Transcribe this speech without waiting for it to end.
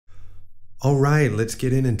All right, let's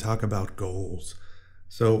get in and talk about goals.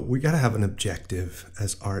 So we got to have an objective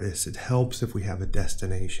as artists. It helps if we have a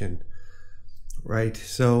destination, right?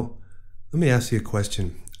 So let me ask you a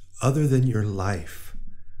question. Other than your life,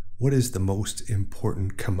 what is the most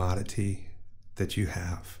important commodity that you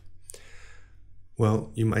have?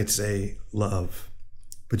 Well, you might say love,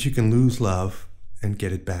 but you can lose love and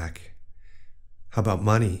get it back. How about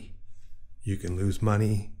money? You can lose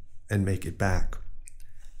money and make it back.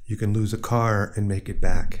 You can lose a car and make it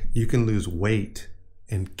back. You can lose weight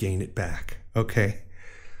and gain it back, okay?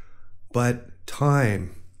 But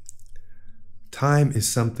time is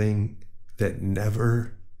something that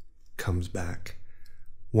never comes back.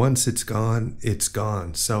 Once it's gone, it's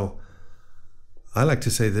gone. So I like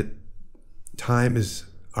to say that time is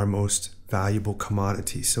our most valuable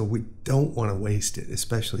commodity. So we don't want to waste it,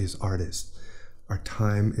 especially as artists. Our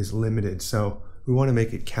time is limited, so we want to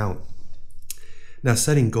make it count. Now,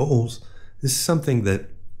 setting goals, this is something that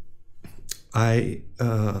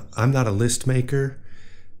I'm not a list maker,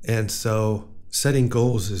 and so setting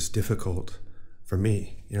goals is difficult for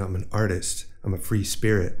me. You know, I'm an artist. I'm a free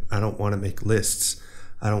spirit. I don't want to make lists.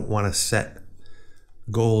 I don't want to set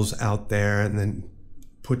goals out there and then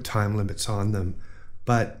put time limits on them.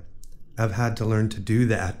 But I've had to learn to do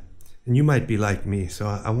that. And you might be like me, so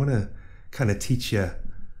I want to kind of teach you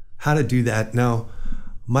how to do that. Now,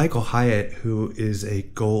 Michael Hyatt, who is a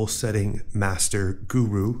goal-setting master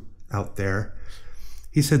guru out there,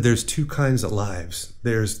 he said there's two kinds of lives.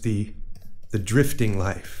 There's the drifting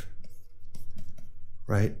life,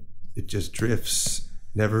 right? It just drifts,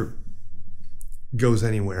 never goes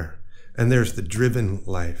anywhere. And there's the driven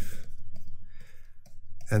life.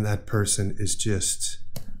 And that person is just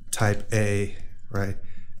type A, right?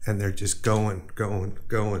 And they're just going,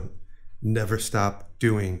 never stop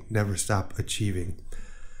doing, never stop achieving.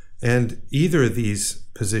 And either of these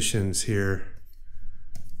positions here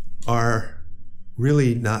are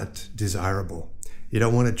really not desirable. You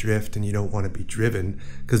don't want to drift and you don't want to be driven,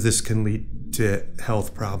 because this can lead to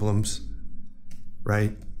health problems,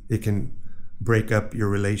 right? It can break up your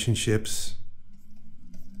relationships.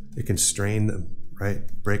 It can strain them, right?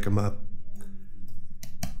 Break them up.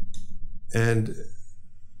 And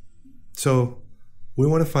so we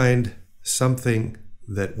want to find something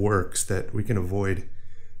that works, that we can avoid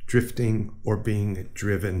drifting or being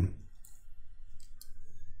driven.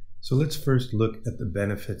 So let's first look at the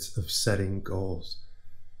benefits of setting goals.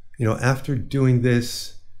 You know, after doing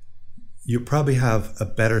this, you probably have a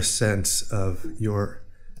better sense of your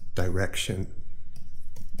direction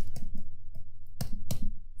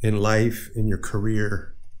in life, in your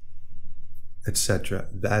career, etc.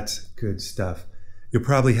 That's good stuff. You'll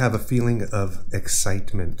probably have a feeling of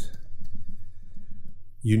excitement.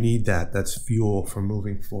 You need that. That's fuel for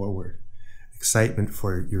moving forward. Excitement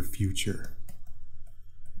for your future.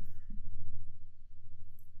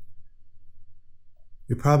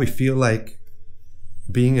 You probably feel like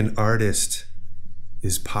being an artist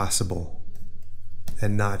is possible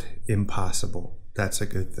and not impossible. That's a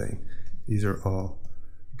good thing. These are all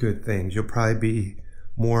good things. You'll probably be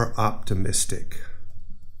more optimistic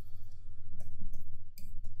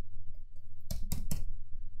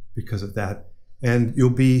because of that. And you'll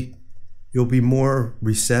be more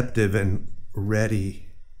receptive and ready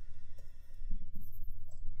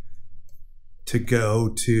to go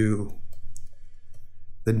to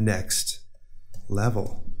the next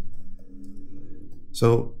level.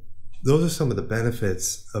 So those are some of the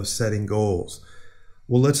benefits of setting goals.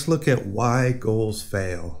 Well, let's look at why goals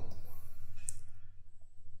fail.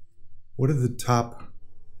 What are the top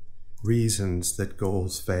reasons that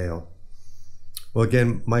goals fail? Well,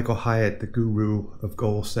 again, Michael Hyatt, the guru of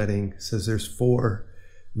goal setting, says there's 4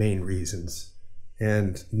 main reasons.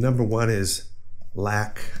 And number 1 is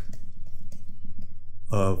lack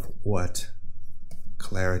of what?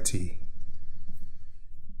 Clarity.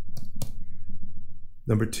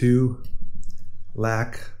 Number 2,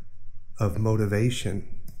 lack of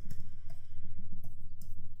motivation.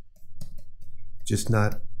 Just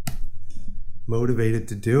not motivated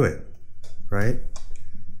to do it, right?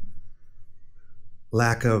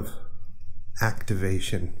 Lack of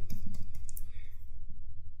activation.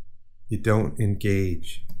 You don't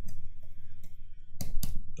engage,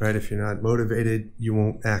 right? If you're not motivated, you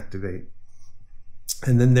won't activate.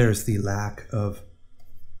 And then there's the lack of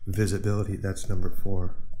visibility. That's number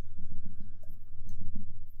 4.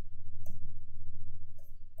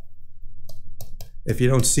 If you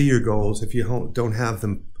don't see your goals, if you don't have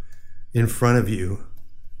them in front of you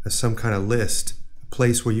as some kind of list, a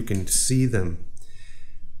place where you can see them,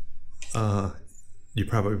 you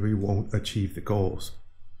probably won't achieve the goals.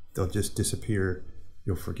 They'll just disappear.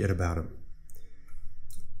 You'll forget about them.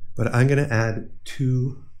 But I'm going to add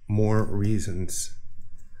 2 more reasons.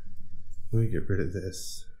 Let me get rid of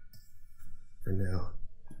this for now.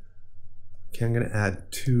 Okay, I'm going to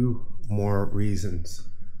add 2 more reasons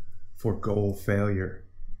for goal failure.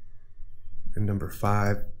 And number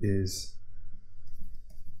 5 is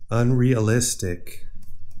unrealistic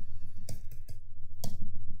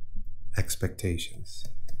expectations.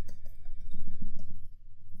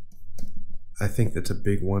 I think that's a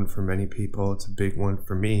big one for many people. It's a big one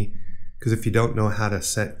for me, because if you don't know how to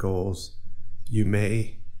set goals, you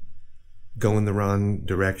may go in the wrong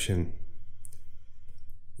direction.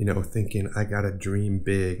 You know, thinking I gotta dream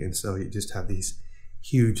big, and so you just have these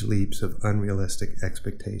huge leaps of unrealistic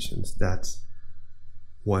expectations. That's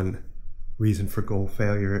one reason for goal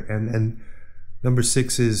failure. And then number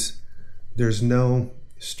 6 is there's no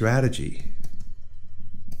strategy,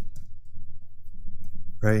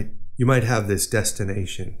 right? You might have this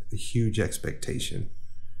destination, a huge expectation,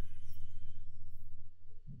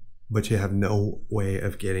 but you have no way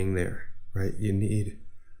of getting there, right? You need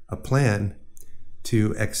a plan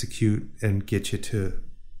to execute and get you to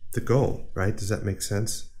the goal, right? Does that make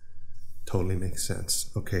sense? Totally makes sense.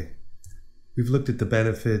 Okay. We've looked at the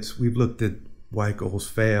benefits. We've looked at why goals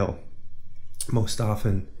fail. Most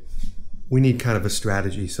often, we need kind of a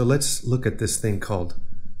strategy. So let's look at this thing called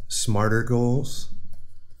SMARTer goals.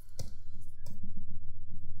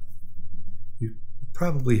 You've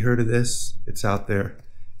probably heard of this. It's out there.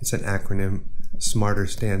 It's an acronym. SMARTer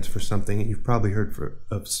stands for something. You've probably heard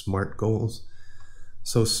of SMART goals.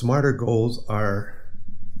 So SMARTer goals are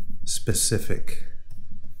specific.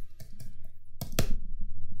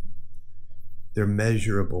 They're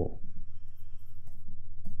measurable.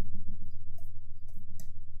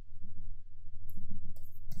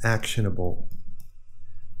 Actionable.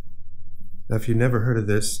 Now, if you've never heard of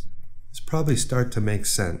this, it's probably start to make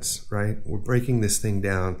sense, right? We're breaking this thing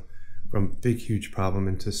down from big, huge problem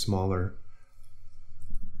into smaller,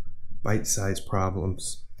 bite-sized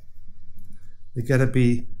problems. They gotta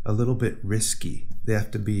be a little bit risky. They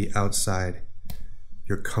have to be outside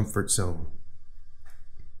your comfort zone.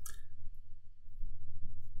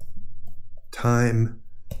 Time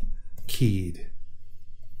keyed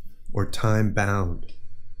or time bound.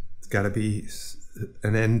 It's gotta be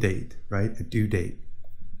an end date, right? A due date.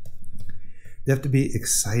 They have to be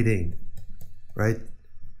exciting, right?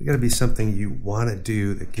 They gotta be something you wanna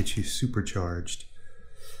do that gets you supercharged.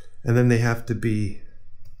 And then they have to be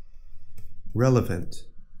relevant,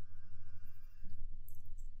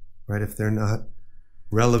 right? If they're not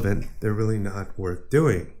relevant, they're really not worth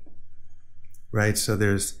doing, right? So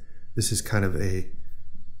this is kind of an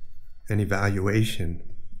evaluation.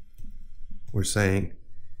 We're saying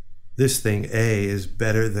this thing A is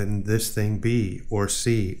better than this thing B or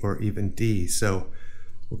C or even D. So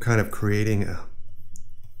we're kind of creating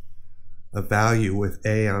a value with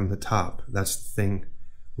A on the top. That's the thing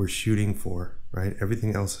we're shooting for, right?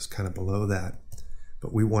 Everything else is kind of below that,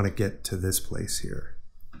 but we want to get to this place here.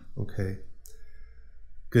 Okay,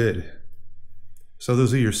 good. So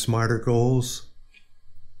those are your SMARTer goals.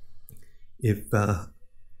 If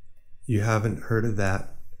you haven't heard of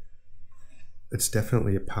that, it's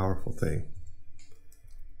definitely a powerful thing.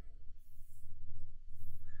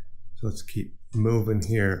 So let's keep moving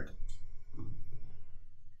here.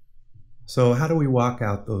 So how do we walk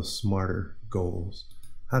out those SMARTer goals?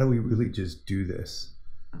 How do we really just do this?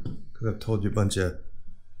 Because I've told you a bunch of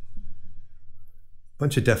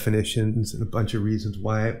definitions and a bunch of reasons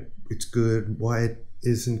why it's good, why it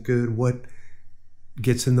isn't good, what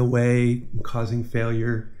gets in the way, causing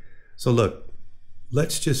failure. So look,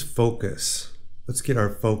 let's just focus. Let's get our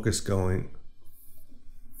focus going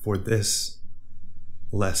for this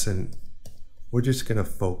lesson. We're just going to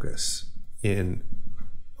focus in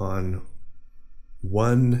on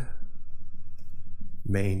one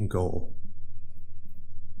main goal.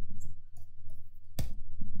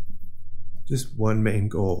 Just one main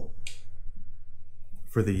goal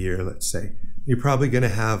for the year, let's say. You're probably going to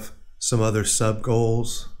have some other sub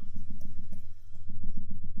goals,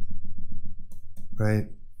 right?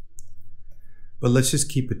 But let's just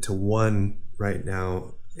keep it to one right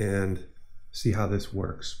now and see how this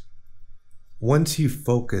works. Once you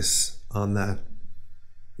focus on that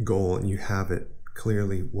goal and you have it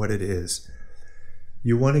clearly what it is,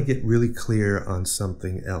 you want to get really clear on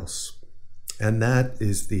something else. And that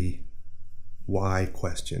is the why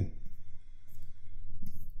question.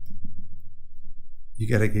 You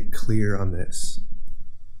got to get clear on this.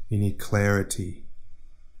 You need clarity.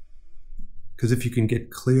 Because if you can get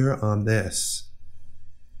clear on this,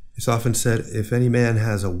 it's often said, if any man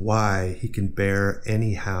has a why, he can bear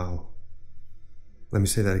any how. Let me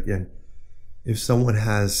say that again. If someone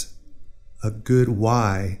has a good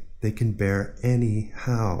why, they can bear any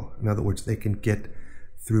how. In other words, they can get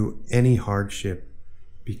through any hardship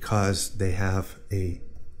because they have a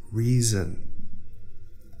reason,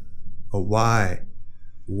 a why.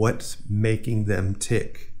 What's making them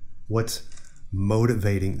tick? What's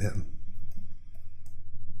motivating them?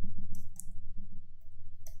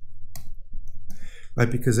 Right?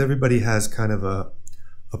 Because everybody has kind of a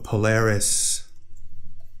Polaris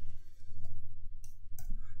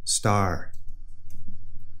star,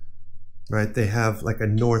 right? They have like a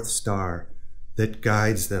North Star that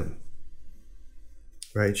guides them,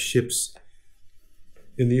 right? Ships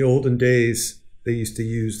in the olden days, they used to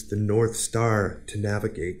use the North Star to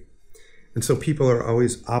navigate. And so people are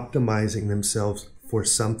always optimizing themselves for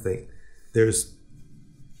something. There's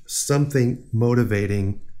something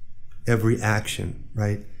motivating every action,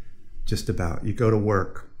 right? Just about. You go to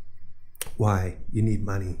work. Why? You need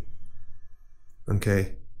money.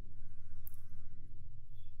 Okay?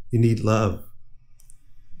 You need love.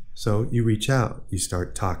 So you reach out. You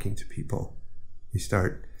start talking to people. You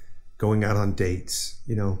start going out on dates.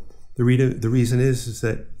 You know, the reason is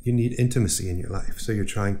that you need intimacy in your life. So you're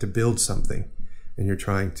trying to build something, and you're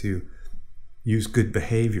trying to use good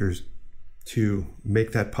behaviors to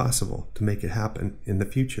make that possible, to make it happen in the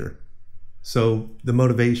future. So the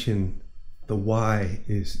motivation, the why,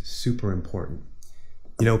 is super important,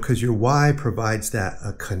 you know, because your why provides that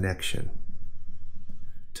a connection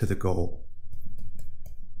to the goal.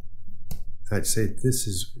 I'd say this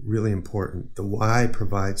is really important. The why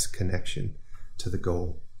provides connection to the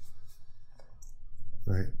goal,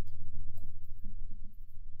 right?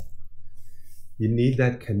 You need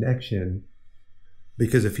that connection,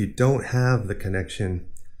 because if you don't have the connection,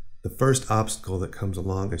 the first obstacle that comes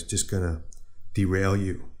along is just going to derail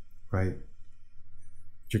you, right?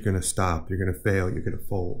 You're going to stop, you're going to fail, you're going to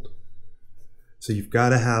fold. So you've got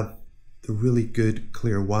to have the really good,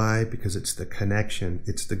 clear why, because it's the connection,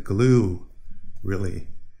 it's the glue, really,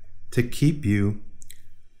 to keep you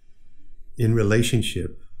in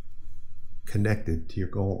relationship, connected to your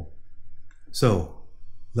goal. So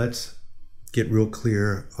let's get real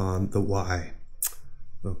clear on the why.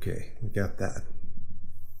 Okay, we got that.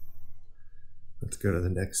 Let's go to the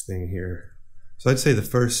next thing here. So I'd say the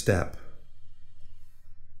first step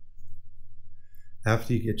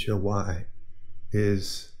after you get your why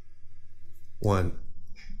is 1,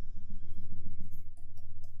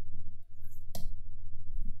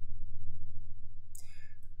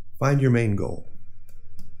 find your main goal.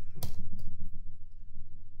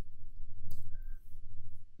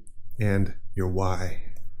 And your why.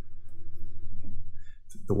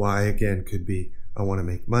 The why, again, could be, I want to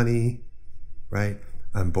make money, right?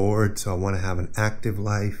 I'm bored, so I want to have an active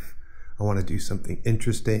life. I want to do something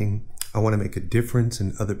interesting. I want to make a difference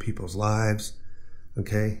in other people's lives.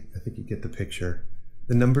 Okay, I think you get the picture.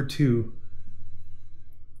 The number 2,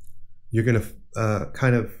 you're going to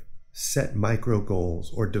kind of set micro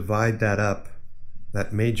goals, or divide that up,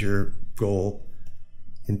 that major goal,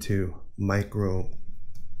 into micro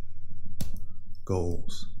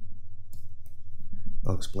goals.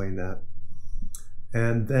 I'll explain that.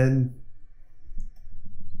 And then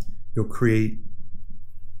you'll create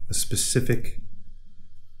a specific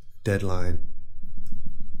deadline.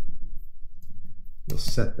 You'll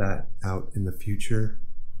set that out in the future.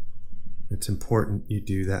 It's important you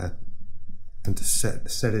do that, and to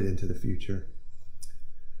set it into the future.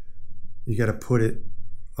 You got to put it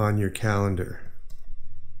on your calendar.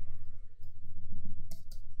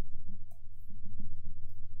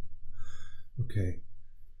 Okay.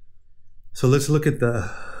 So let's look at the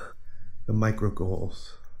micro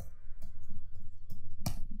goals.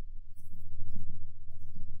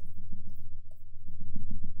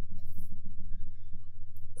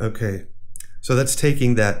 Okay, so that's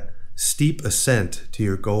taking that steep ascent to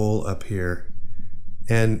your goal up here,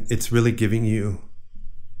 and it's really giving you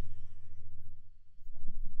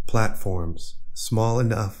platforms, small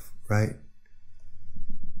enough, right?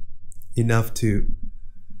 Enough to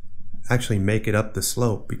actually make it up the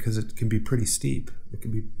slope, because it can be pretty steep. It can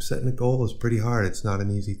be, setting a goal is pretty hard. It's not an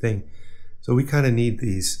easy thing. So we kind of need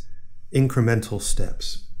these incremental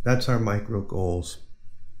steps. That's our micro goals.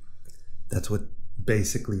 That's what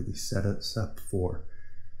basically we set us up for.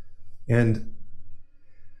 And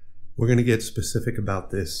we're going to get specific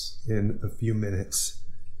about this in a few minutes.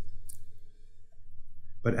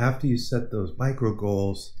 But after you set those micro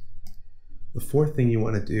goals, the 4th thing you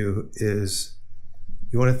want to do is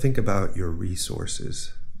you want to think about your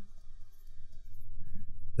resources.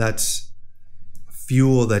 That's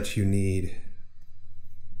fuel that you need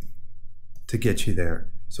to get you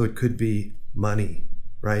there. So it could be money,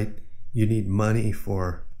 right? You need money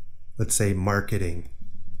for, let's say, marketing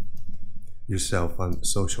yourself on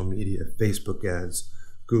social media, Facebook ads,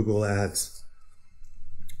 Google ads,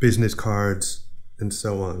 business cards, and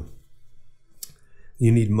so on.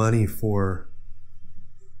 You need money for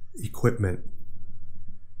equipment,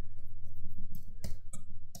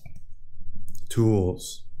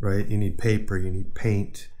 tools, right? You need paper, you need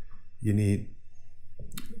paint, you need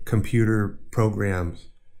computer programs,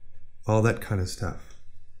 all that kind of stuff.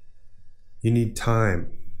 You need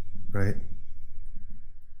time, right?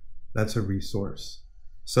 That's a resource.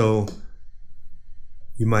 So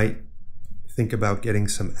you might think about getting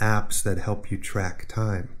some apps that help you track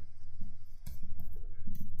time.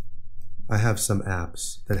 I have some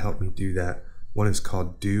apps that help me do that. One is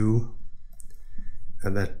called Do,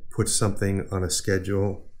 and that puts something on a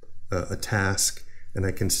schedule, a task, and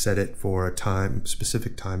I can set it for a time,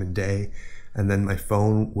 specific time and day, and then my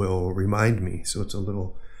phone will remind me. So it's a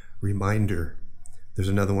little reminder. There's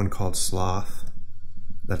another one called Sloth.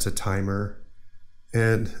 That's a timer.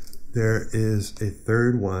 And there is a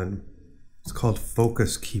third one. It's called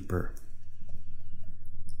Focus Keeper.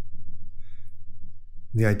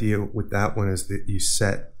 The idea with that one is that you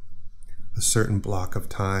set a certain block of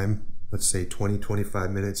time, let's say 20,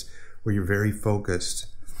 25 minutes, where you're very focused,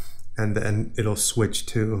 and then it'll switch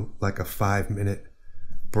to like a 5-minute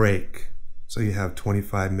break. So you have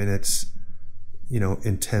 25 minutes,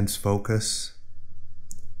 intense focus,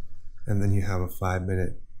 and then you have a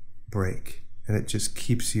 5-minute break, and it just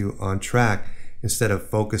keeps you on track instead of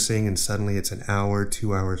focusing and suddenly it's an hour,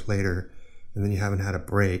 2 hours later, and then you haven't had a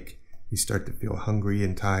break. You start to feel hungry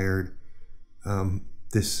and tired.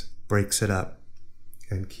 This breaks it up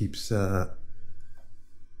and keeps kind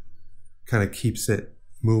of keeps it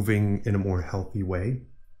moving in a more healthy way.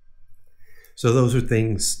 So those are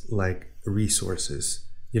things like resources.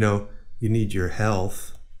 You need your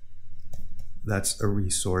health. That's a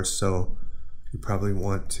resource. So you probably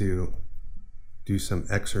want to do some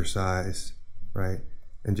exercise, right?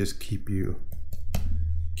 And just keep you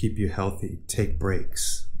healthy. Take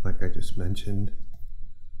breaks, like I just mentioned.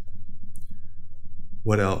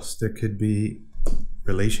 What else? There could be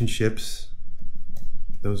relationships.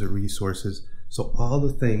 Those are resources. So all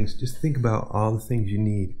the things, just think about all the things you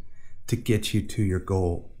need to get you to your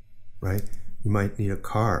goal, right? You might need a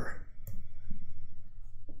car.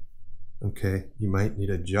 Okay, you might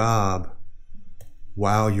need a job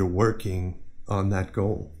while you're working on that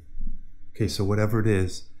goal. Okay, so whatever it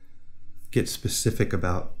is, get specific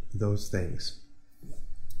about those things.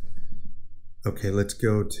 Okay, let's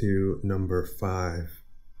go to number 5.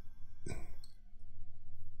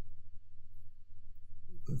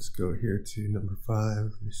 Let's go here to number 5.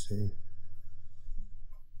 Let me see.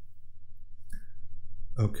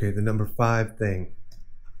 Okay, the number 5 thing.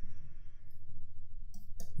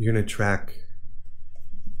 You're going to track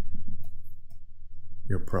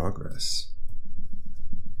your progress.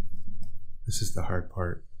 This is the hard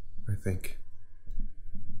part, I think.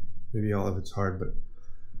 Maybe all of it's hard, but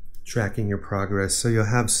tracking your progress. So you'll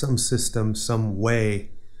have some system, some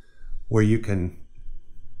way where you can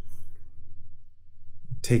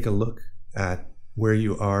take a look at where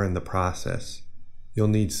you are in the process. You'll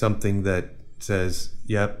need something that says,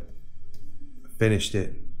 yep, finished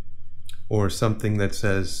it, or something that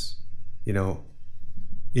says,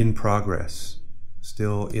 in progress,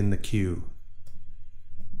 still in the queue,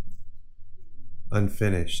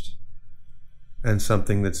 unfinished, and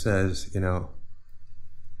something that says,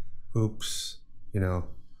 oops,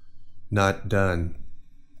 not done,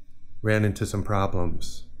 ran into some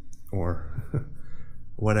problems, or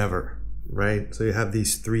whatever, right? So you have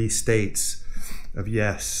these 3 states of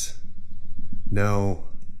yes, no,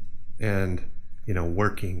 and,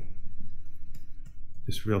 working.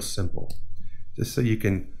 Just real simple. Just so you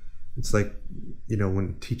can, it's like,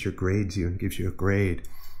 when a teacher grades you and gives you a grade,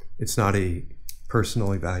 it's not a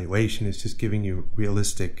personal evaluation, it's just giving you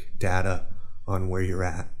realistic data on where you're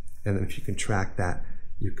at. And then if you can track that,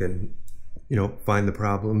 you can, find the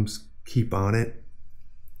problems, keep on it,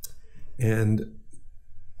 and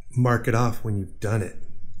mark it off when you've done it.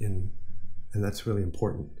 And that's really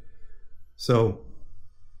important. So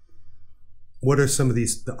what are some of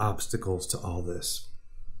the obstacles to all this?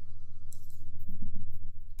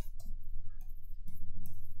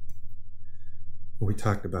 We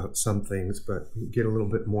talked about some things, but get a little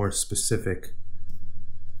bit more specific.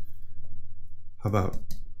 How about,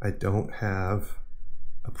 I don't have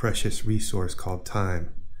a precious resource called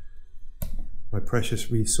time. My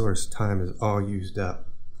precious resource, time, is all used up.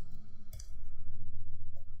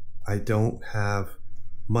 I don't have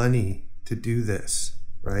money to do this,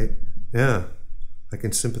 right? Yeah, I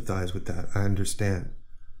can sympathize with that. I understand.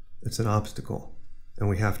 It's an obstacle, and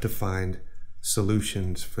we have to find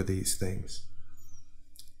solutions for these things.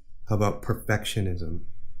 How about perfectionism?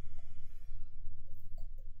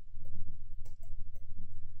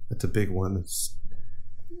 That's a big one that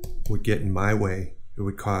would get in my way. It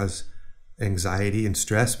would cause anxiety and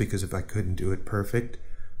stress, because if I couldn't do it perfect,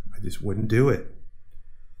 I just wouldn't do it.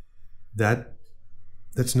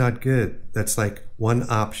 That's not good. That's like one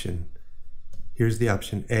option. Here's the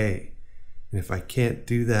option A. And if I can't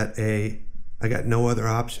do that A, I got no other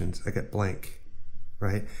options. I got blank,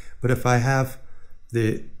 right? But if I have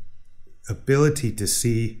the ability to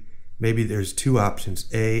see maybe there's two options,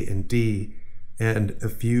 A and D, and a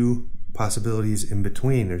few possibilities in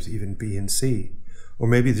between, there's even B and C. Or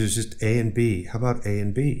maybe there's just A and B. How about A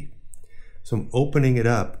and B? So I'm opening it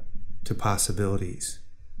up to possibilities,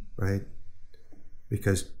 right?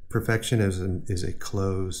 Because perfectionism is a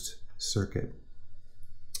closed circuit.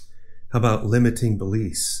 How about limiting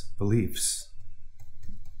beliefs?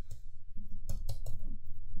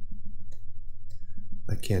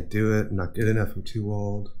 I can't do it. I'm not good enough. I'm too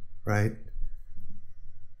old, right?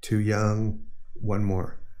 Too young. One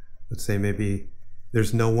more. Let's say maybe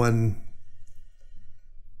there's no one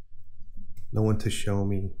to show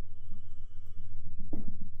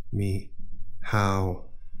me how.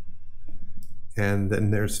 And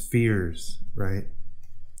then there's fears, right?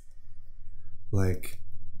 Like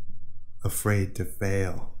afraid to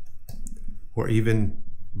fail, or even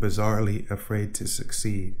bizarrely afraid to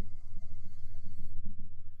succeed.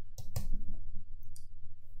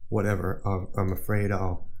 Whatever, I'm afraid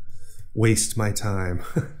I'll waste my time.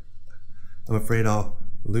 I'm afraid I'll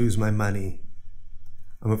lose my money.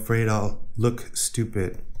 I'm afraid I'll look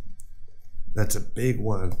stupid. That's a big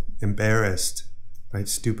one. Embarrassed, right?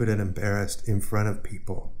 Stupid and embarrassed in front of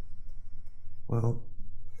people. Well,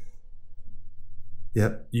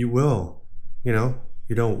 yep, you will. You know,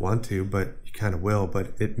 you don't want to, but you kind of will,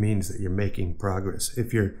 but it means that you're making progress.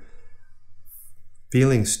 If you're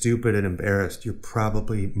feeling stupid and embarrassed, you're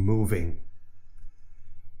probably moving.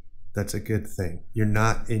 That's a good thing. You're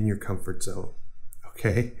not in your comfort zone,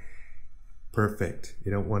 okay? Perfect.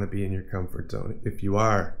 You don't want to be in your comfort zone. If you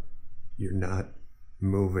are, you're not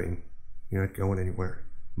moving. You're not going anywhere,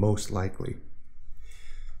 most likely.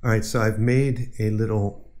 All right, so I've made a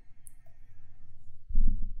little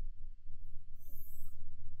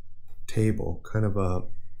table, kind of a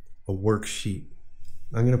worksheet.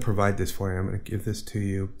 I'm going to provide this for you. I'm going to give this to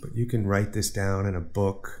you, but you can write this down in a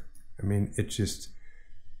book. I mean, it's just,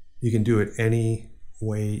 you can do it any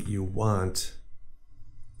way you want,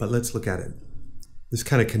 but let's look at it. This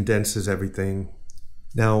kind of condenses everything.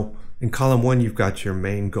 Now, in column 1, you've got your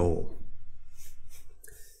main goal.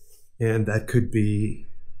 And that could be,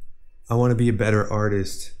 I want to be a better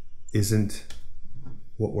artist isn't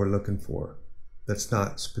what we're looking for. That's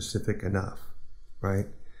not specific enough, right?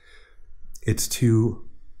 It's too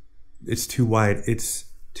wide. It's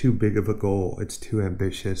too big of a goal. It's too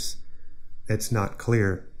ambitious. It's not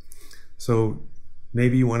clear. So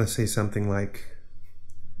maybe you want to say something like,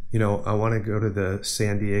 you know, I want to go to the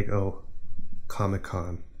San Diego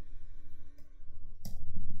Comic-Con.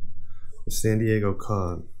 The San Diego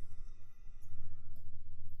Con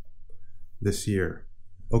this year.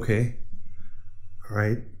 Okay. All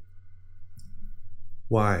right.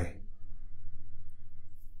 Why?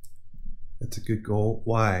 That's a good goal.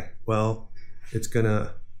 Why? Well, it's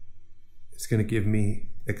gonna give me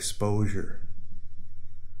exposure.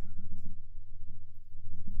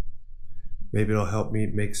 Maybe it'll help me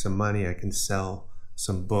make some money. I can sell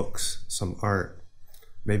some books, some art.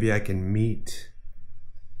 Maybe I can meet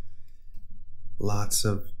lots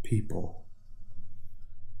of people,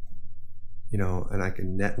 you know, and I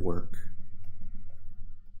can network.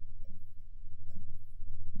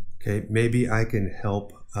 Okay, maybe I can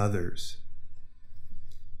help others.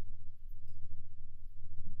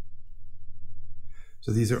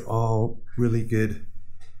 So these are all really good,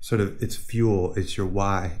 sort of, it's fuel, it's your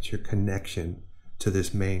why, it's your connection to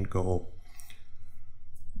this main goal.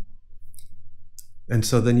 And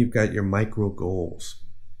so then you've got your micro goals.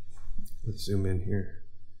 Let's zoom in here.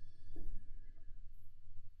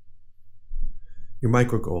 Your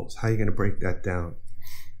micro goals, how are you going to break that down?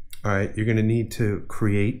 All right, you're going to need to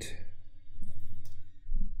create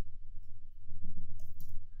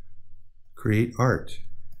art.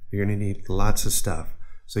 You're going to need lots of stuff.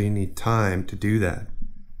 So you need time to do that.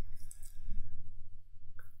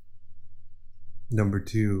 Number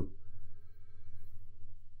 2,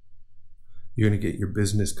 you're going to get your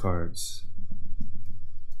business cards.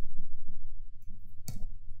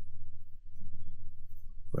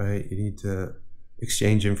 Right? You need to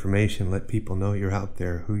exchange information, let people know you're out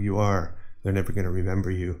there, who you are, They're never going to remember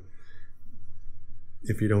you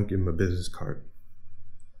if you don't give them a business card.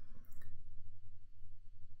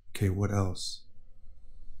 Okay, what else?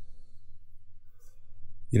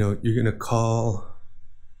 You know, you're going to go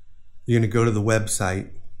to the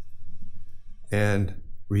website and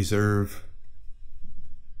reserve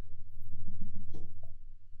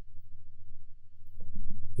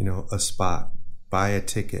a spot, buy a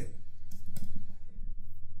ticket.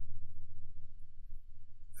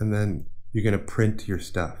 And then you're going to print your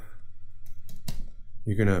stuff.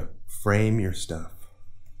 You're going to frame your stuff.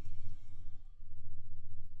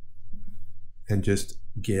 And just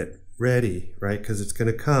get ready, right? Because it's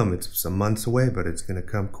going to come. It's some months away, but it's going to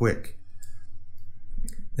come quick.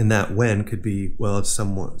 And that when could be, well, it's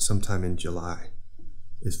sometime in July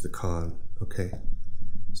is the con, okay?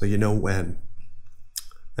 So you know when.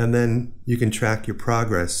 And then you can track your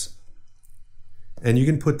progress. And you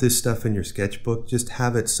can put this stuff in your sketchbook. Just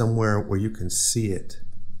have it somewhere where you can see it.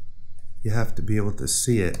 You have to be able to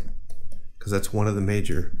see it, because that's one of the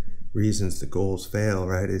major reasons the goals fail,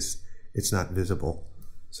 right? Is it's not visible.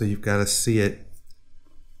 So you've got to see it.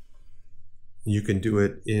 You can do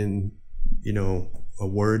it in, a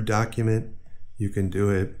Word document. You can do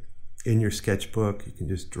it in your sketchbook. You can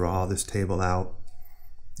just draw this table out.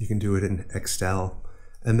 You can do it in Excel,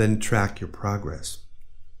 and then track your progress.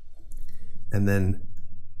 And then,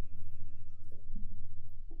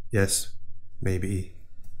 yes, maybe,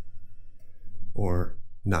 or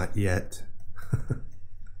not yet,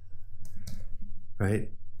 right?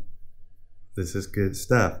 This is good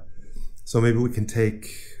stuff. So maybe we can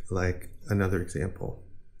take like another example.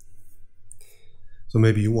 So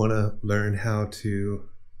maybe you want to learn how to,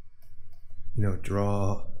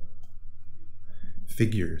 draw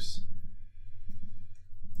figures.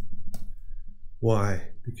 Why?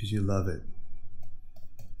 Because you love it.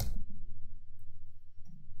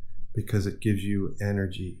 Because it gives you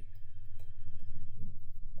energy.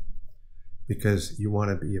 Because you want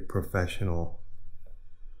to be a professional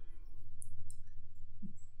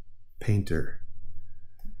painter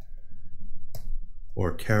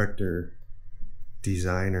or character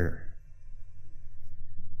designer,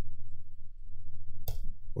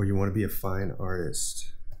 or you want to be a fine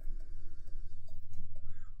artist,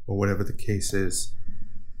 or whatever the case is,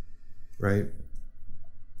 right?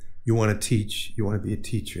 You want to teach, you want to be a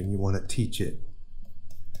teacher, and you want to teach it.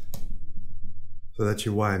 So that's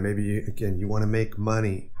your why. Maybe, you want to make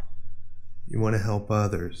money. You want to help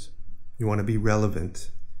others. You want to be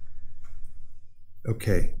relevant.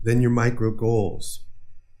 Okay, then your micro goals.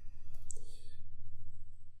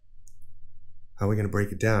 How are we going to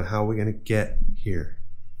break it down? How are we going to get here?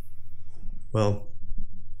 Well,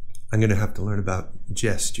 I'm going to have to learn about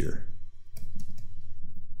gesture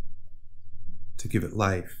to give it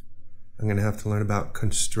life. I'm going to have to learn about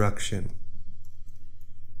construction,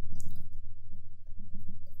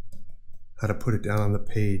 how to put it down on the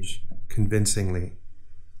page convincingly.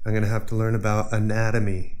 I'm going to have to learn about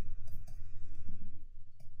anatomy,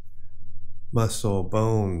 muscle,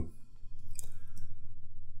 bone,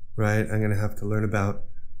 right? I'm going to have to learn about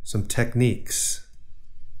some techniques.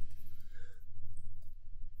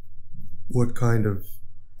 What kind of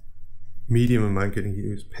medium am I going to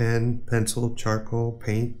use? Pen, pencil, charcoal,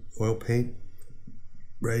 paint, oil paint,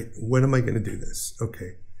 right? When am I going to do this?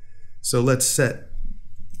 Okay, so let's set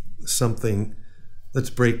something. Let's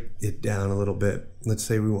break it down a little bit. Let's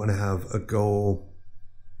say we want to have a goal,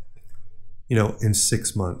 in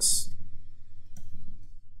 6 months.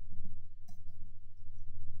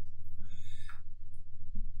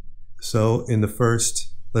 So in the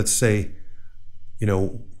first, let's say,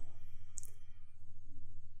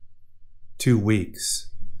 2 weeks,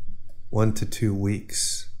 1 to 2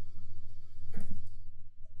 weeks,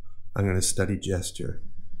 I'm going to study gesture.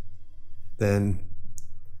 Then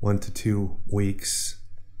 1 to 2 weeks,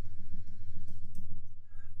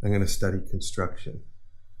 I'm going to study construction.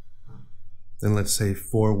 Then let's say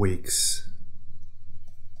 4 weeks,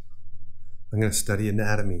 I'm going to study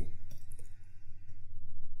anatomy.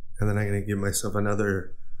 And then I'm going to give myself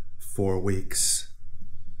another 4 weeks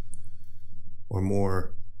or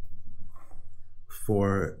more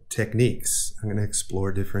for techniques. I'm going to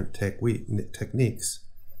explore different techniques.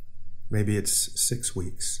 Maybe it's 6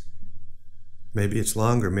 weeks. Maybe it's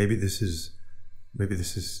longer. Maybe this is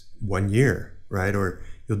 1 year, right? Or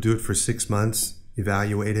you'll do it for 6 months,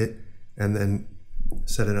 evaluate it, and then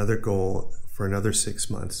set another goal for another 6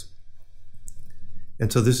 months.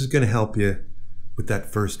 And so this is going to help you with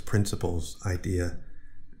that first principles idea,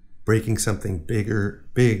 breaking something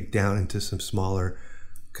big down into some smaller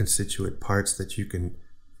constituent parts that you can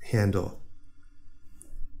handle.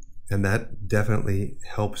 And that definitely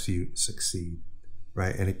helps you succeed,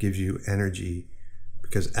 right? And it gives you energy,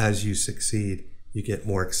 because as you succeed, you get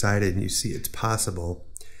more excited and you see it's possible,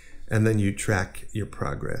 and then you track your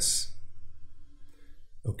progress.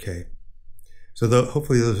 Okay, so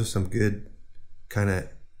hopefully those are some good kind of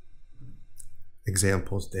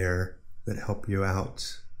examples there that help you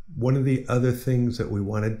out. One of the other things that we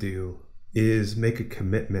want to do is make a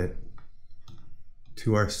commitment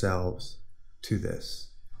to ourselves to this.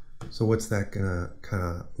 So what's that gonna kind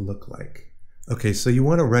of look like? Okay, so you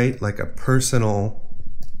want to write like a personal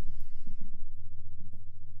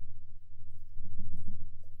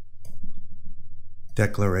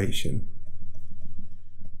declaration.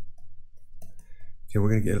 Okay, we're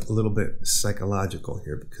going to get a little bit psychological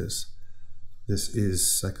here, because this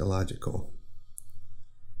is psychological.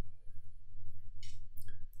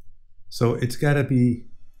 So it's got to be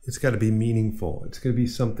meaningful. It's going to be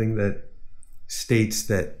something that states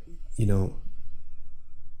that, you know,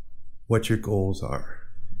 what your goals are.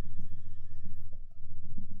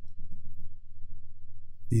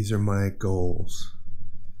 These are my goals.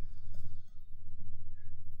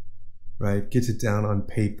 Right? Gets it down on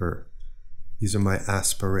paper. These are my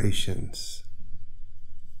aspirations.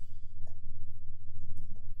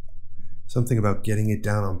 Something about getting it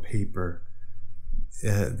down on paper.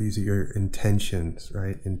 These are your intentions,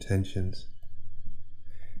 right? Intentions.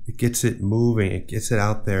 It gets it moving. It gets it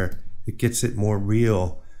out there. It gets it more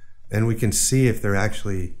real. And we can see if they're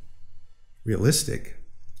actually realistic,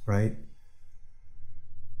 right?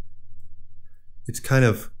 It's kind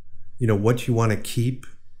of, you know, what you want to keep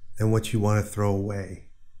and what you want to throw away.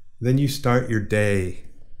 Then you start your day.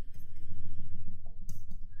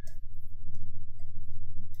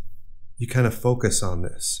 You kind of focus on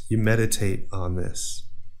this. You meditate on this.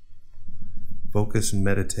 Focus and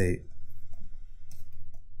meditate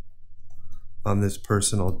on this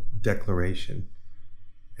personal declaration.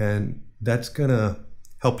 And that's going to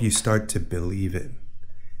help you start to believe it.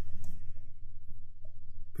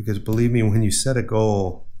 Because believe me, when you set a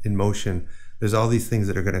goal in motion, there's all these things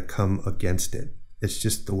that are going to come against it. It's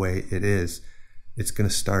just the way it is. It's going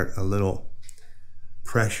to start a little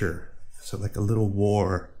pressure. So like a little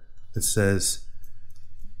war that says,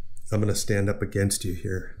 I'm going to stand up against you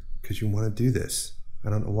here because you want to do this.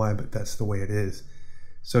 I don't know why, but that's the way it is.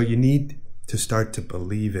 So you need to start to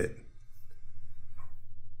believe it.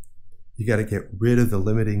 You got to get rid of the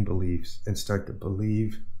limiting beliefs and start to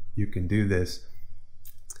believe you can do this.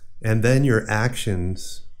 And then your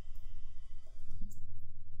actions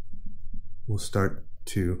will start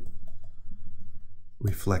to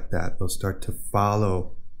reflect that. They'll start to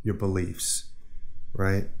follow your beliefs,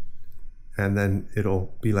 right? And then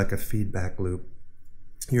it'll be like a feedback loop.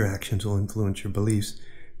 Your actions will influence your beliefs.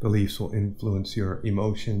 Beliefs will influence your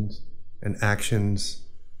emotions and actions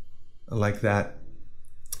like that.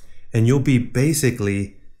 And you'll be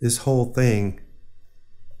basically, this whole thing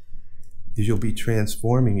is you'll be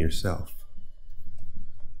transforming yourself.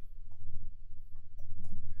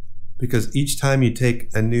 Because each time you take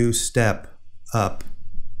a new step up,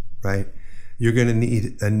 right, you're going to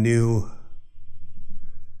need a new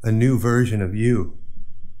version of you,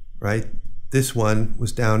 right? This one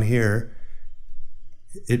was down here.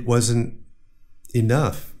 It wasn't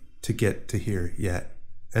enough to get to here yet.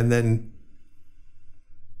 And then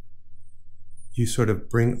you sort of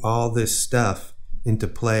bring all this stuff into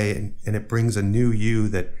play, and it brings a new you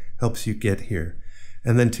that helps you get here.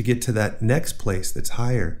 And then to get to that next place that's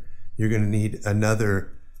higher, you're going to need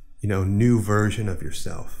another, new version of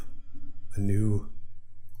yourself, a new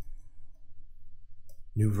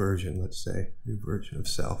version, let's say, new version of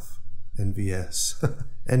self, envious,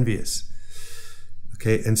 envious.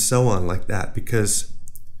 Okay, and so on like that, because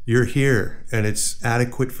you're here and it's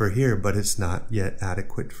adequate for here, but it's not yet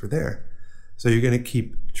adequate for there. So you're going to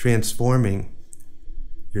keep transforming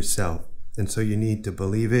yourself. And so you need to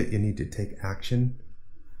believe it. You need to take action.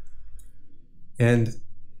 And,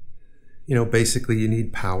 basically you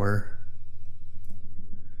need power.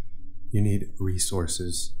 You need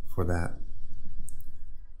resources for that.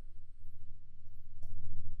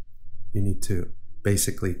 You need to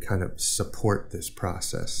basically kind of support this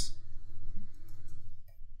process,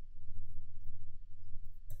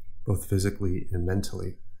 both physically and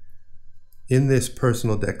mentally. In this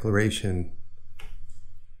personal declaration,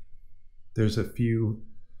 there's a few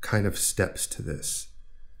kind of steps to this.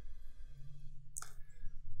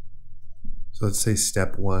 So let's say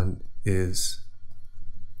step one is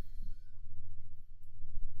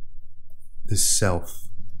the self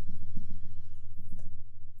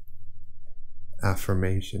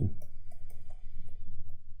affirmation.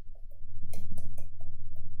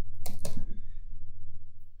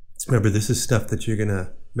 Remember, this is stuff that you're going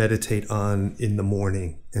to meditate on in the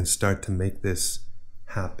morning and start to make this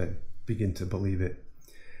happen. Begin to believe it.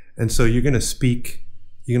 And so you're going to speak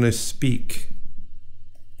in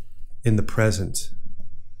the present.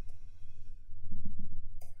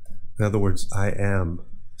 In other words, I am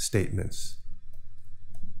statements.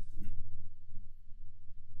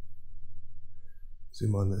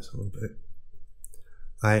 Zoom on this a little bit.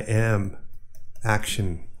 I am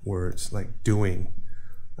action words like doing.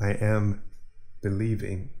 I am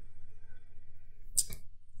believing.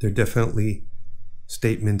 They're definitely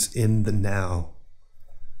statements in the now,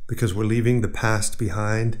 because we're leaving the past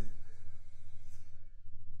behind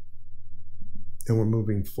and we're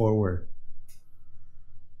moving forward.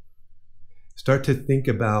 Start to think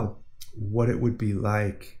about what it would be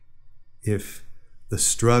like if the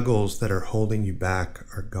struggles that are holding you back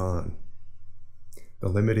are gone, the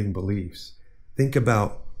limiting beliefs. Think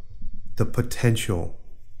about the potential.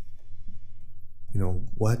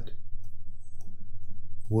 What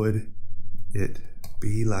would it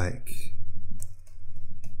be like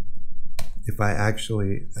if I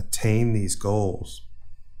actually attain these goals?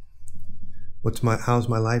 How's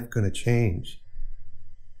my life going to change?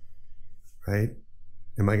 Right?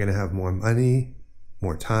 Am I going to have more money,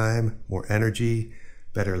 more time, more energy,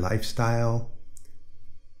 better lifestyle?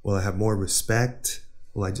 Will I have more respect?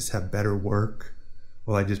 Will I just have better work?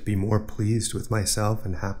 Will I just be more pleased with myself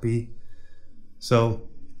and happy? So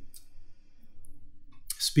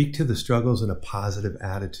speak to the struggles in a positive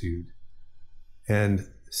attitude and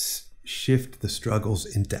shift the struggles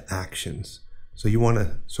into actions. So you want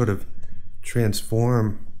to sort of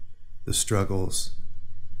transform the struggles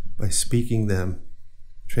by speaking them,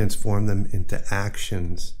 transform them into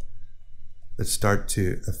actions that start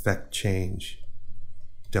to affect change.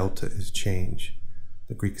 Delta is change,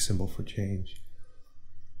 the Greek symbol for change.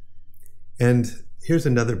 And here's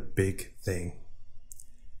another big thing,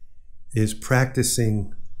 is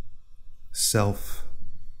practicing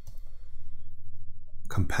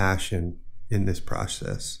self-compassion in this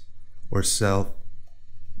process, or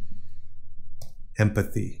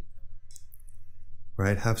self-empathy,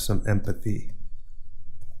 right? Have some empathy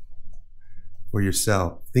for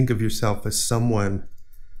yourself. Think of yourself as someone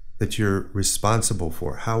that you're responsible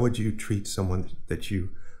for. How would you treat someone that you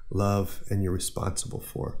love and you're responsible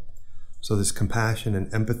for? So this compassion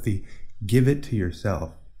and empathy, give it to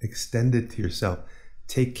yourself, extend it to yourself.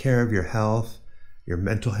 Take care of your health, your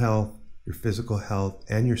mental health, your physical health,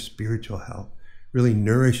 and your spiritual health. Really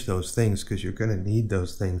nourish those things, because you're going to need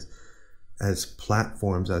those things as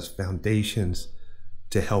platforms, as foundations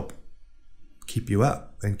to help keep you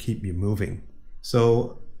up and keep you moving.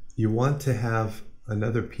 So you want to have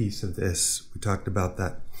another piece of this. We talked about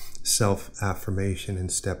that self-affirmation in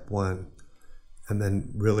step 1, and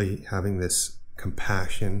then really having this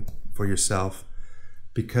compassion for yourself,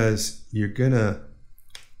 because you're going to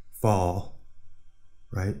fall,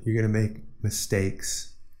 right? You're going to make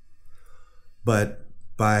mistakes. But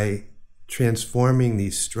by transforming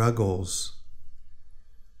these struggles,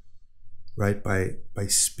 right, by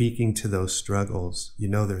speaking to those struggles,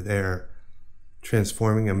 they're there,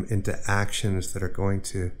 transforming them into actions that are going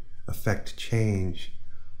to affect change.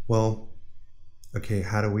 Well, okay,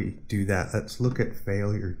 how do we do that? Let's look at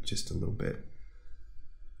failure just a little bit.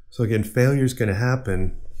 So again, failure is going to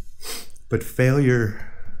happen, but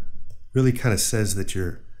failure really kind of says that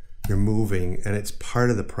you're moving, and it's part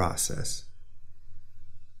of the process.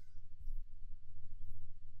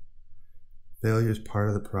 Failure is part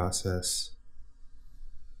of the process.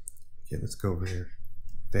 Okay, let's go over here.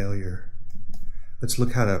 Failure. Let's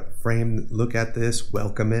look at this,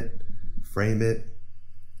 welcome it, frame it.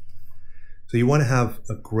 So you want to have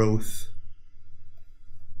a growth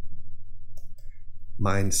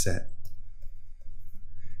mindset.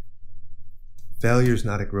 Failure is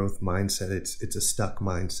not a growth mindset. It's a stuck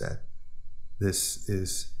mindset. This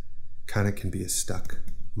can be a stuck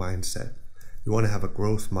mindset. You want to have a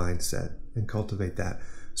growth mindset and cultivate that.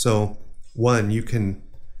 So 1, you can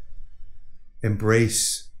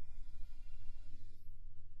embrace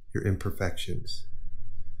your imperfections.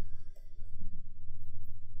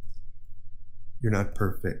 You're not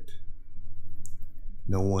perfect.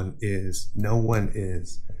 No one is. No one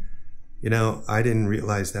is. I didn't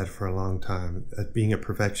realize that for a long time. Being a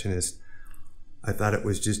perfectionist, I thought it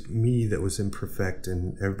was just me that was imperfect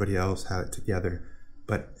and everybody else had it together.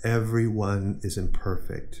 But everyone is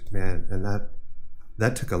imperfect, man. And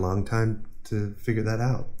that took a long time to figure that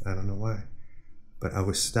out. I don't know why. But I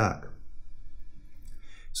was stuck.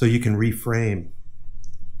 So you can reframe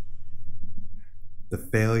the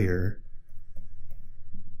failure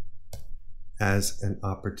as an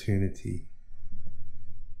opportunity.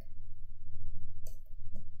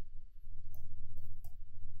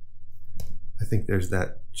 think there's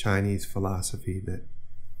that Chinese philosophy that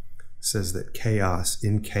says that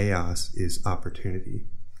in chaos is opportunity.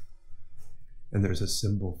 And there's a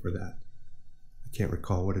symbol for that. I can't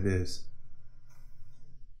recall what it is.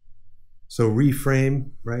 So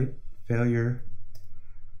reframe, right? Failure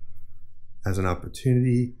as an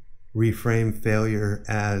opportunity. Reframe failure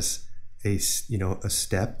as a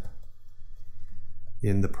step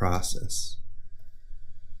in the process.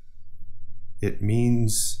 It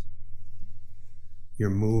means you're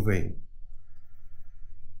moving.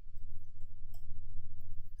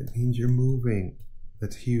 It means you're moving.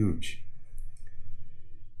 That's huge.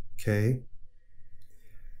 Okay.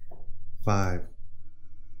 5.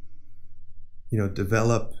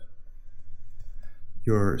 Develop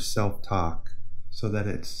your self-talk so that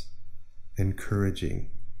it's encouraging.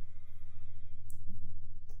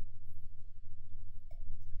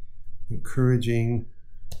 Encouraging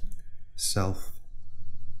self-talk.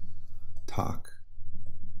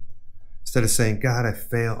 Instead of saying, God, I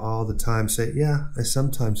fail all the time, say, yeah, I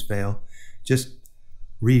sometimes fail. Just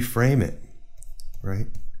reframe it, right?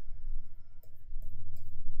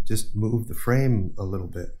 Just move the frame a little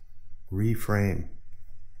bit. Reframe.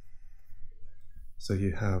 So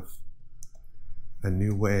you have a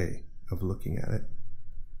new way of looking at it.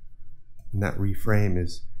 And that reframe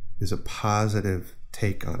is a positive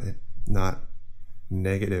take on it, not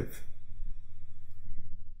negative.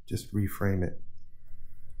 Just reframe it.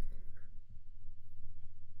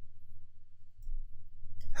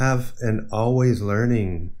 Have an always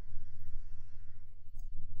learning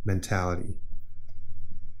mentality.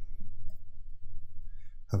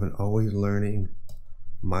 Have an always learning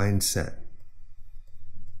mindset.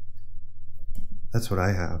 That's what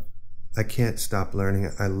I have. I can't stop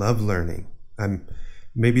learning. I love learning.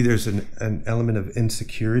 Maybe there's an element of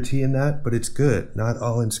insecurity in that, but it's good. Not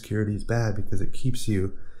all insecurity is bad because it keeps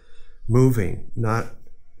you moving. Not,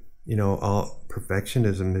 all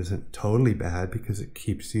perfectionism isn't totally bad because it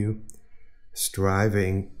keeps you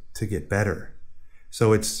striving to get better.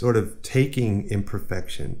 So it's sort of taking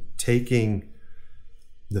imperfection, taking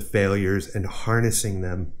the failures and harnessing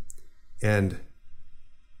them and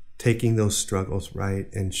taking those struggles, right,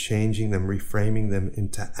 and changing them, reframing them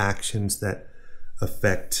into actions that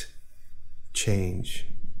affect change,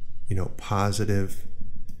 positive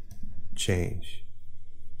change.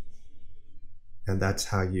 And that's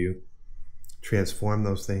how you transform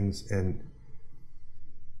those things and,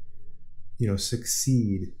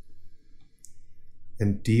 succeed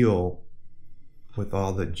and deal with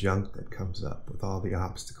all the junk that comes up, with all the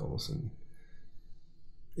obstacles and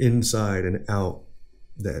inside and out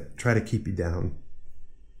that try to keep you down.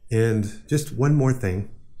 And just one more thing.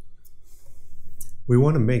 We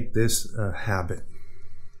want to make this a habit,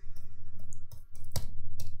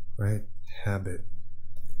 right? Habit.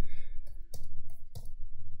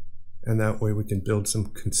 And that way we can build some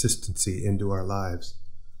consistency into our lives.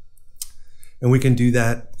 And we can do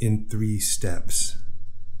that in 3 steps.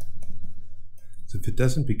 So if it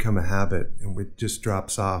doesn't become a habit and it just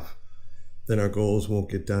drops off, then our goals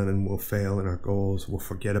won't get done and we'll fail in our goals. We'll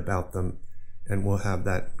forget about them and we'll have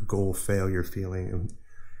that goal failure feeling.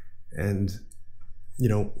 And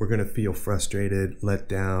we're going to feel frustrated, let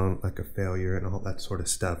down, like a failure and all that sort of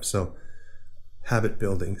stuff. So habit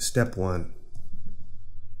building, step 1.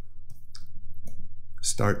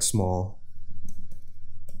 Start small.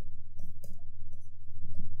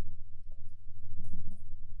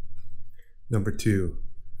 Number 2,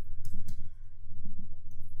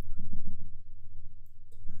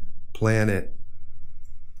 plan it.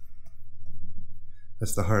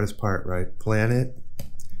 That's the hardest part, right? Plan it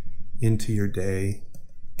into your day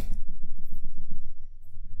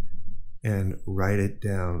and write it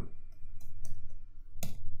down.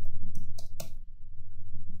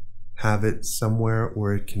 Have it somewhere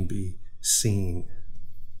where it can be seen.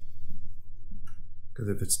 Because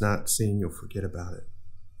if it's not seen, you'll forget about it.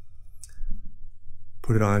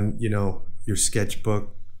 Put it on, your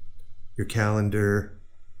sketchbook, your calendar,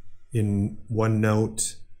 in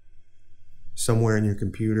OneNote, somewhere in your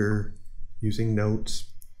computer, using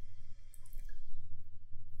notes.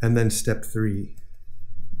 And then step 3.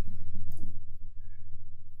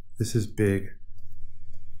 This is big.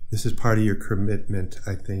 This is part of your commitment,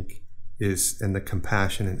 I think, and the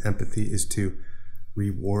compassion and empathy is to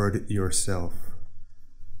reward yourself.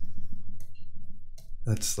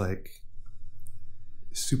 That's like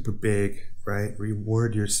super big, right?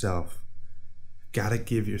 Reward yourself. Gotta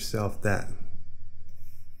give yourself that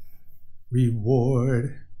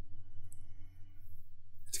reward.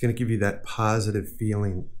 It's gonna give you that positive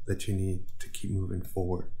feeling that you need to keep moving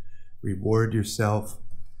forward. Reward yourself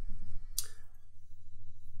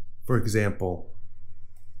for example,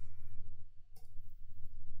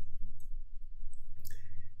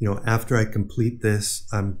 after I complete this,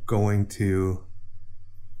 I'm going to,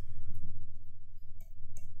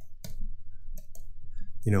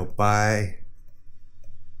 buy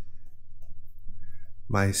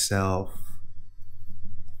myself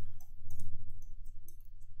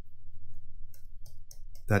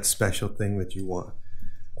that special thing that you want.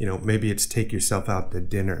 Maybe it's take yourself out to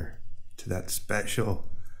dinner, to that special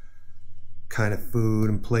kind of food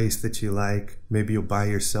and place that you like. Maybe you'll buy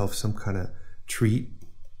yourself some kind of treat.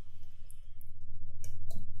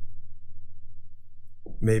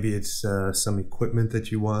 Maybe it's some equipment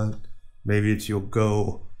that you want. Maybe it's you'll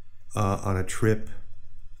go on a trip,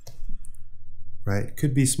 right?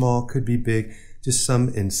 Could be small, could be big, just some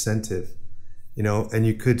incentive, and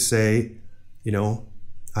you could say,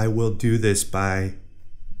 I will do this by,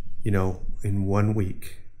 in 1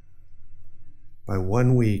 week. By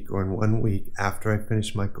 1 week, or in 1 week after I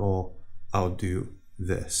finish my goal, I'll do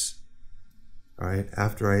this. All right,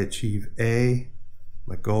 after I achieve A,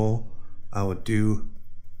 my goal, I will do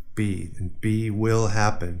B, and B will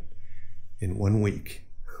happen in 1 week.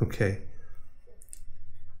 Okay.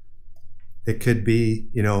 It could be,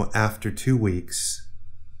 after 2 weeks.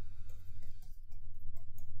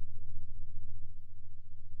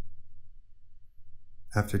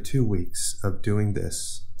 After 2 weeks of doing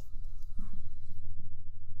this,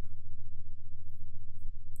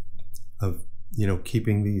 of,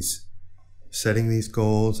 keeping these, setting these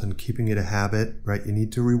goals and keeping it a habit, right? You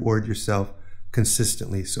need to reward yourself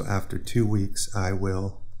consistently. So after 2 weeks, I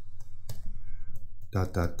will ...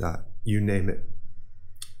 You name it,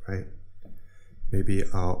 right? Maybe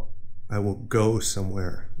I will go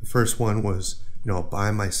somewhere. The first one was, I'll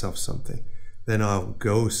buy myself something. Then I'll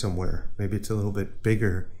go somewhere. Maybe it's a little bit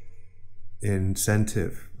bigger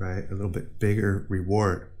incentive, right? A little bit bigger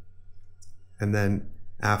reward. And then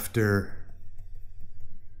after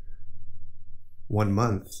 1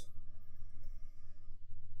 month,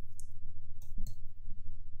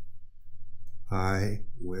 I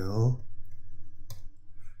will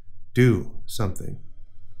do something.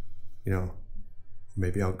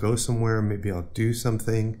 Maybe I'll go somewhere, maybe I'll do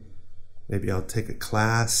something, maybe I'll take a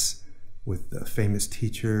class with a famous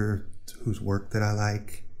teacher whose work that I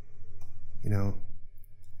like.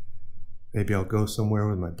 Maybe I'll go somewhere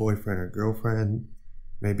with my boyfriend or girlfriend.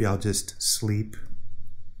 Maybe I'll just sleep.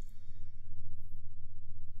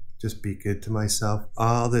 Just be good to myself.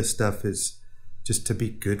 All this stuff is just to be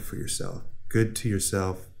good for yourself, good to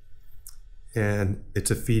yourself. And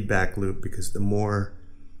it's a feedback loop, because the more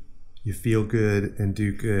you feel good and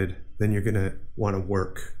do good, then you're gonna want to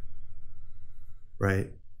work,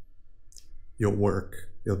 right? You'll work,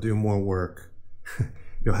 you'll do more work,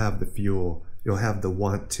 you'll have the fuel, you'll have the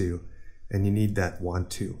want to, and you need that want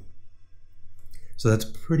to. So that's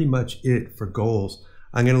pretty much it for goals.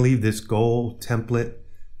 I'm gonna leave this goal template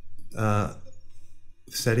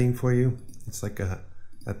setting for you. It's like a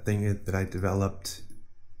thing that I developed,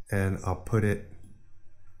 and I'll put it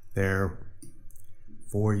there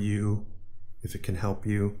for you if it can help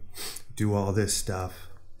you do all this stuff.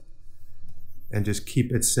 And just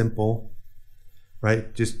keep it simple,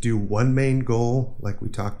 right? Just do one main goal like we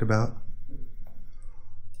talked about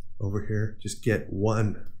over here. Just get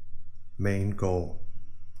one main goal.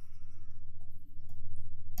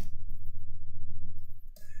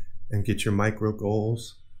 And get your micro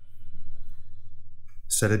goals.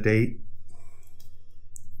 Set a date.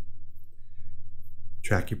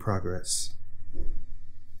 Track your progress.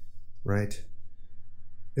 Right?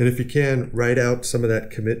 And if you can, write out some of that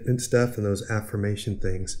commitment stuff and those affirmation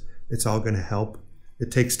things. It's all going to help.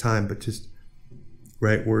 It takes time, but just,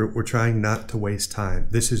 right, we're trying not to waste time.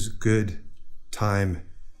 This is good time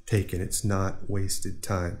taken. It's not wasted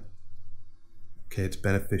time. Okay, it's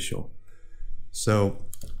beneficial. So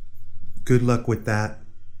good luck with that,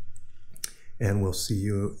 and we'll see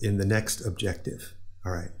you in the next objective.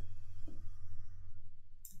 All right.